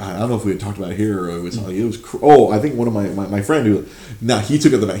 I don't know if we had talked about it here. Or it was. I think one of my friend who now he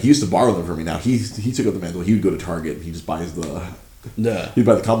took up the. He used to borrow them from me. Now he took up the mantle. He would go to Target and he just buys the. Yeah. He'd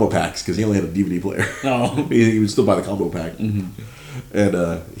buy the combo packs because he only had a DVD player. Oh. he would still buy the combo pack. Mm-hmm. And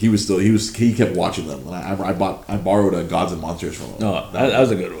he kept watching them. And I borrowed a Gods and Monsters from him. Oh, that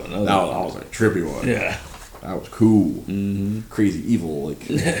was a good one. That was a trippy one. Yeah. That was cool. Mm-hmm. Crazy evil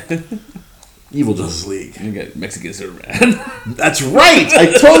evil Justice League. You got Mexican Superman. That's right. I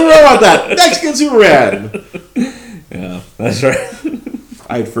totally forgot about that. Mexican Superman. Yeah, that's right.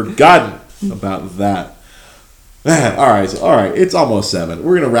 I had forgotten about that. Man, all right. It's almost 7.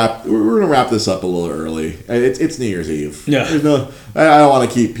 We're gonna wrap this up a little early. It's New Year's Eve. Yeah. I don't want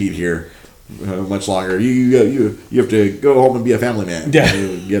to keep Pete here much longer. You have to go home and be a family man. Yeah.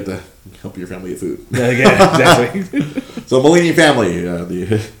 You have to help your family get food. Yeah, exactly. So, Molini family,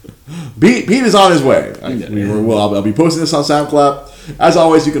 Pete is on his way. I'll be posting this on SoundCloud. As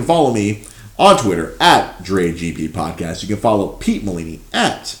always, you can follow me on Twitter at DreGP Podcast. You can follow Pete Molini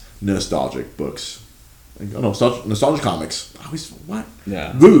at Nostalgic Books. Nostalgic Comics. What?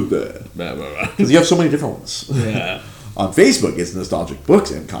 Yeah. Because you have so many different ones. Yeah. On Facebook, it's Nostalgic Books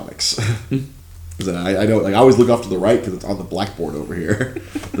and Comics. I don't I always look off to the right because it's on the blackboard over here,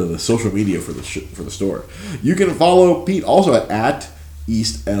 the social media for the store. You can follow Pete also at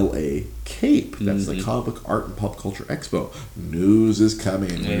East LA Cape. That's the Comic Book Art and Pop Culture Expo. News is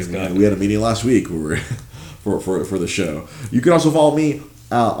coming. We had a meeting last week for the show. You can also follow me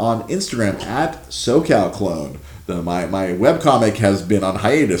on Instagram at SoCalClone. My webcomic has been on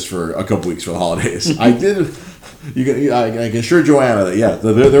hiatus for a couple weeks for the holidays. I can assure Joanna that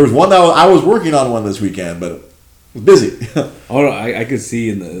there was one that I was working on one this weekend, but it was busy. Oh no, I could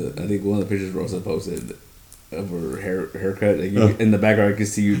see I think one of the pictures Rosa posted of her haircut. In the background, I could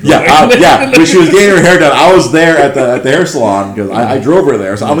see you. When she was getting her hair done, I was there at the hair salon because I drove her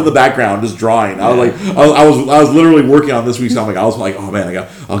there, so I'm in the background just drawing. I was literally working on this week's comic. I was like, oh man,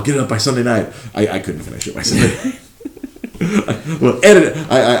 I'll get it up by Sunday night. I couldn't finish it by Sunday night. Edit it.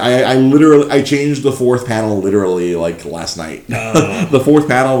 I changed the fourth panel literally like last night. The fourth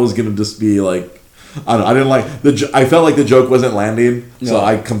panel was gonna just be like. I didn't like I felt like the joke wasn't landing, so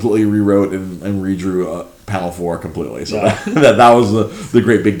I completely rewrote and redrew panel 4 completely. So that was the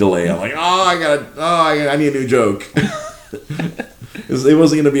great big delay. I'm like, I need a new joke. It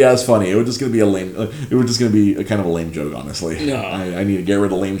wasn't going to be as funny. It was just going to be It was just going to be a kind of a lame joke, honestly. No. I need to get rid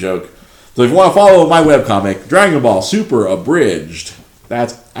of the lame joke. So if you want to follow my webcomic, Dragon Ball Super Abridged,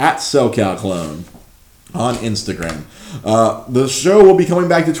 that's at SoCalClone on Instagram. The show will be coming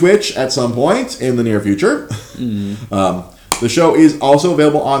back to Twitch at some point in the near future. The show is also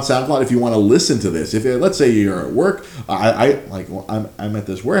available on SoundCloud if you want to listen to this. If let's say you're at work, I'm at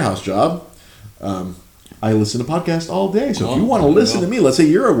this warehouse job. I listen to podcasts all day. So if you want to listen to me, let's say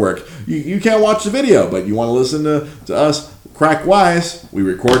you're at work, you can't watch the video, but you want to listen to us crack wise, we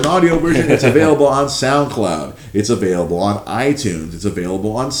record an audio version. It's available on SoundCloud. It's available on iTunes. It's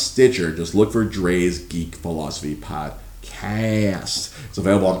available on Stitcher. Just look for Dre's Geek Philosophy Podcast. It's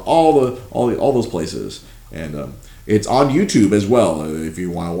available on all those places, and it's on YouTube as well. If you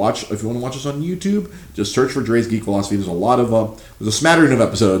want to watch us on YouTube, just search for Dre's Geek Philosophy. There's a lot of there's a smattering of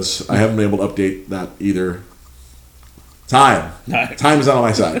episodes. I haven't been able to update that either. Time is not on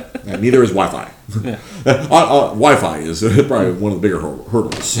my side, and neither is Wi-Fi. Wi-Fi is probably one of the bigger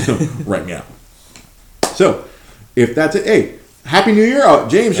hurdles right now. So, if that's it, hey, Happy New Year,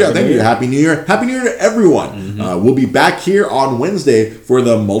 James. Thank you. Happy New Year. Happy New Year to everyone. We'll be back here on Wednesday for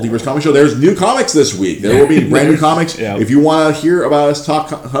the Multiverse Comic Show. There's new comics this week. There will be brand new comics. Yeah. If you want to hear about us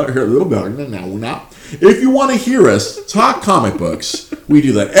talk a little bit, if you want to hear us talk comic books, we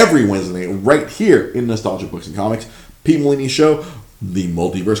do that every Wednesday right here in Nostalgic Books and Comics. Pete Molini Show, the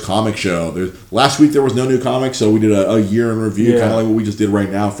Multiverse Comic Show. Last week there was no new comics, so we did a year in review, kind of like what we just did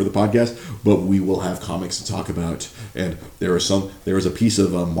right now for the podcast. But we will have comics to talk about, and there was a piece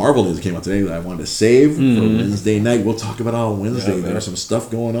of Marvel news that came out today that I wanted to save for Wednesday night. We'll talk about it on Wednesday. Yeah, there's some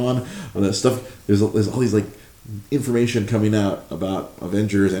stuff going on. There's all these like information coming out about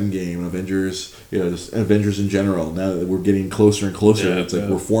Avengers Endgame and Avengers, just Avengers in general. Now that we're getting closer and closer, it's like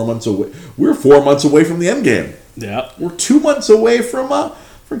we're 4 months away. We're 4 months away from the Endgame. Yeah, we're 2 months away from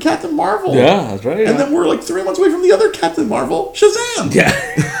Captain Marvel. Yeah, that's right. And then we're like 3 months away from the other Captain Marvel, Shazam. Yeah.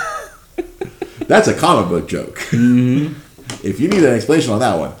 That's a comic book joke. Mm-hmm. If you need an explanation on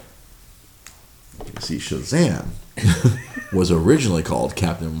that one, you see, Shazam was originally called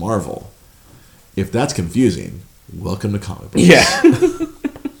Captain Marvel. If that's confusing, welcome to comic books. Yeah.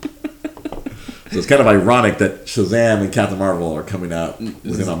 So it's kind of ironic that Shazam and Captain Marvel are coming out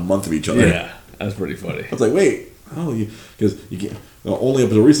within a month of each other. Yeah, that's pretty funny. I was like, wait, because you get only up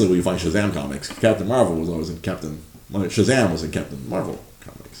until recently will you find Shazam comics. Captain Marvel was always in Shazam was in Captain Marvel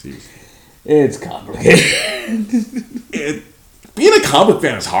comics. It's complicated. Being a comic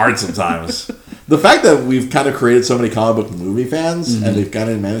fan is hard sometimes. The fact that we've kind of created so many comic book movie fans and they've kind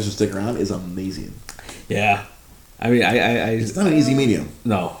of managed to stick around is amazing. Yeah. I mean, it's not an easy medium.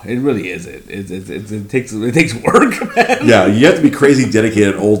 No, it really isn't. It takes work, man. Yeah, you have to be crazy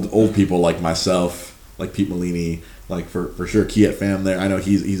dedicated old people like myself, like Pete Molini, like for sure Kiet Fam there. I know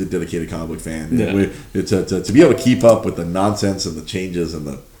he's a dedicated comic book fan. Yeah. To be able to keep up with the nonsense and the changes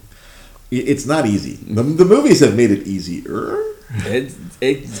and it's not easy. The movies have made it easier.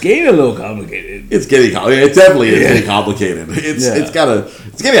 It's getting a little complicated. It's getting it definitely is getting complicated. It's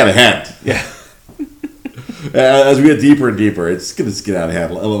getting out of hand. Yeah. As we get deeper and deeper, it's gonna get out of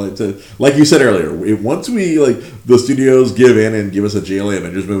hand. Like you said earlier, once the studios give in and give us a JLA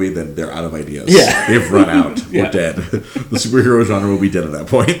Avengers movie, then they're out of ideas. Yeah, they've run out. We're dead. The superhero genre will be dead at that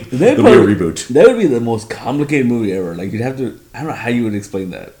point. There'll be a reboot. That would be the most complicated movie ever. Like you'd have to. I don't know how you would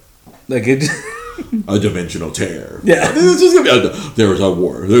explain that. Like it. A dimensional tear. Yeah. It's just gonna be there's a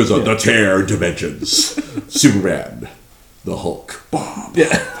war. There's the tear dimensions. Superman, the Hulk, Bob.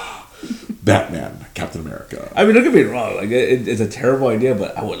 Yeah. Batman, Captain America. I mean, don't get me wrong. Like it's a terrible idea,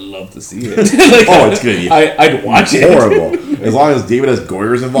 but I would love to see it. It's gonna be. I'd watch it. Horrible. As long as David S.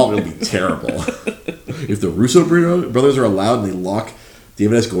 Goyer's involved, it'll be terrible. If the Russo brothers are allowed and they lock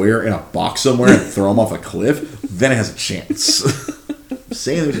David S. Goyer in a box somewhere and throw him off a cliff, then it has a chance. I'm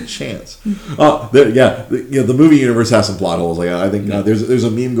saying there's a chance. The movie universe has some plot holes. Like I think there's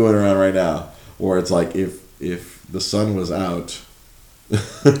a meme going around right now where it's like if the sun was out.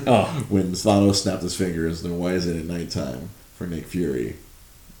 When Thanos snapped his fingers, then why is it at nighttime for Nick Fury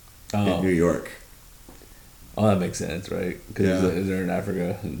in New York? Oh, that makes sense, right? Because they're in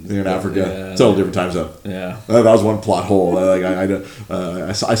Africa. They're in Africa. Total different time zone. Yeah. That was one plot hole.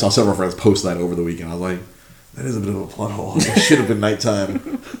 I saw several friends post that over the weekend. I was like, that is a bit of a plot hole. It should have been nighttime.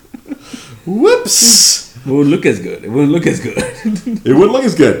 Whoops! It wouldn't look as good. It wouldn't look as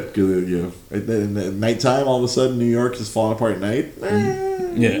good. Because, at nighttime, all of a sudden, New York is falling apart at night.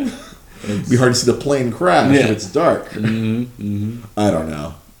 Yeah. It'd be hard to see the plane crash if it's dark. Mm-hmm. Mm-hmm. I don't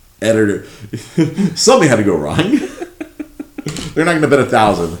know. Editor. Something had to go wrong. They're not going to bet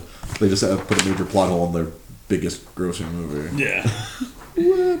 1,000. They just have to put a major plot hole in their biggest grossing movie. Yeah.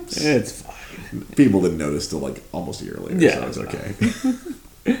 Whoops. It's fine. People didn't notice till like almost a year later. Yeah. So it's okay.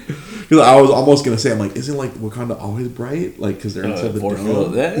 Because I was almost going to say, I'm like, isn't like Wakanda always bright? Like, because they're inside the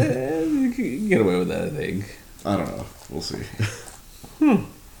dome? You can get away with that, I think. I don't know. We'll see.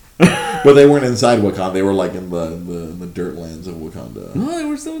 But they weren't inside Wakanda. They were like in the dirt lands of Wakanda. No, they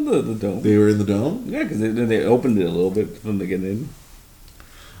were still in the dome. They were in the dome? Yeah, because they opened it a little bit from the beginning.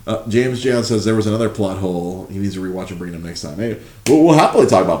 James Jones says there was another plot hole. He needs to rewatch and bring it up next time. Hey, we'll happily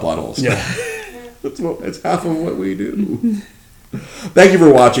talk about plot holes. Yeah. It's half of what we do. Thank you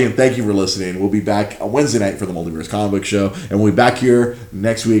for watching. Thank you for listening. We'll be back on Wednesday night for the Multiverse Comic Book Show. And we'll be back here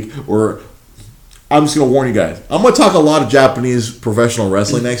next week. I'm just going to warn you guys. I'm going to talk a lot of Japanese professional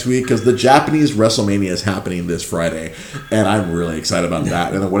wrestling next week because the Japanese WrestleMania is happening this Friday. And I'm really excited about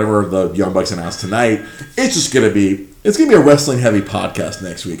that. And then whatever the Young Bucks announced tonight, it's going to be a wrestling heavy podcast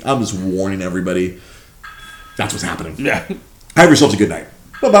next week. I'm just warning everybody. That's what's happening. Yeah. Have yourselves a good night.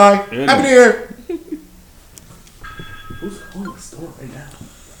 Bye-bye. Happy New Year. Who's calling the store right now?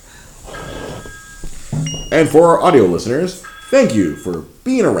 And for our audio listeners, thank you for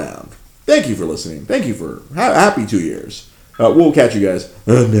being around. Thank you for listening. Thank you for happy 2 years. We'll catch you guys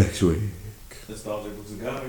next week. Nostalgic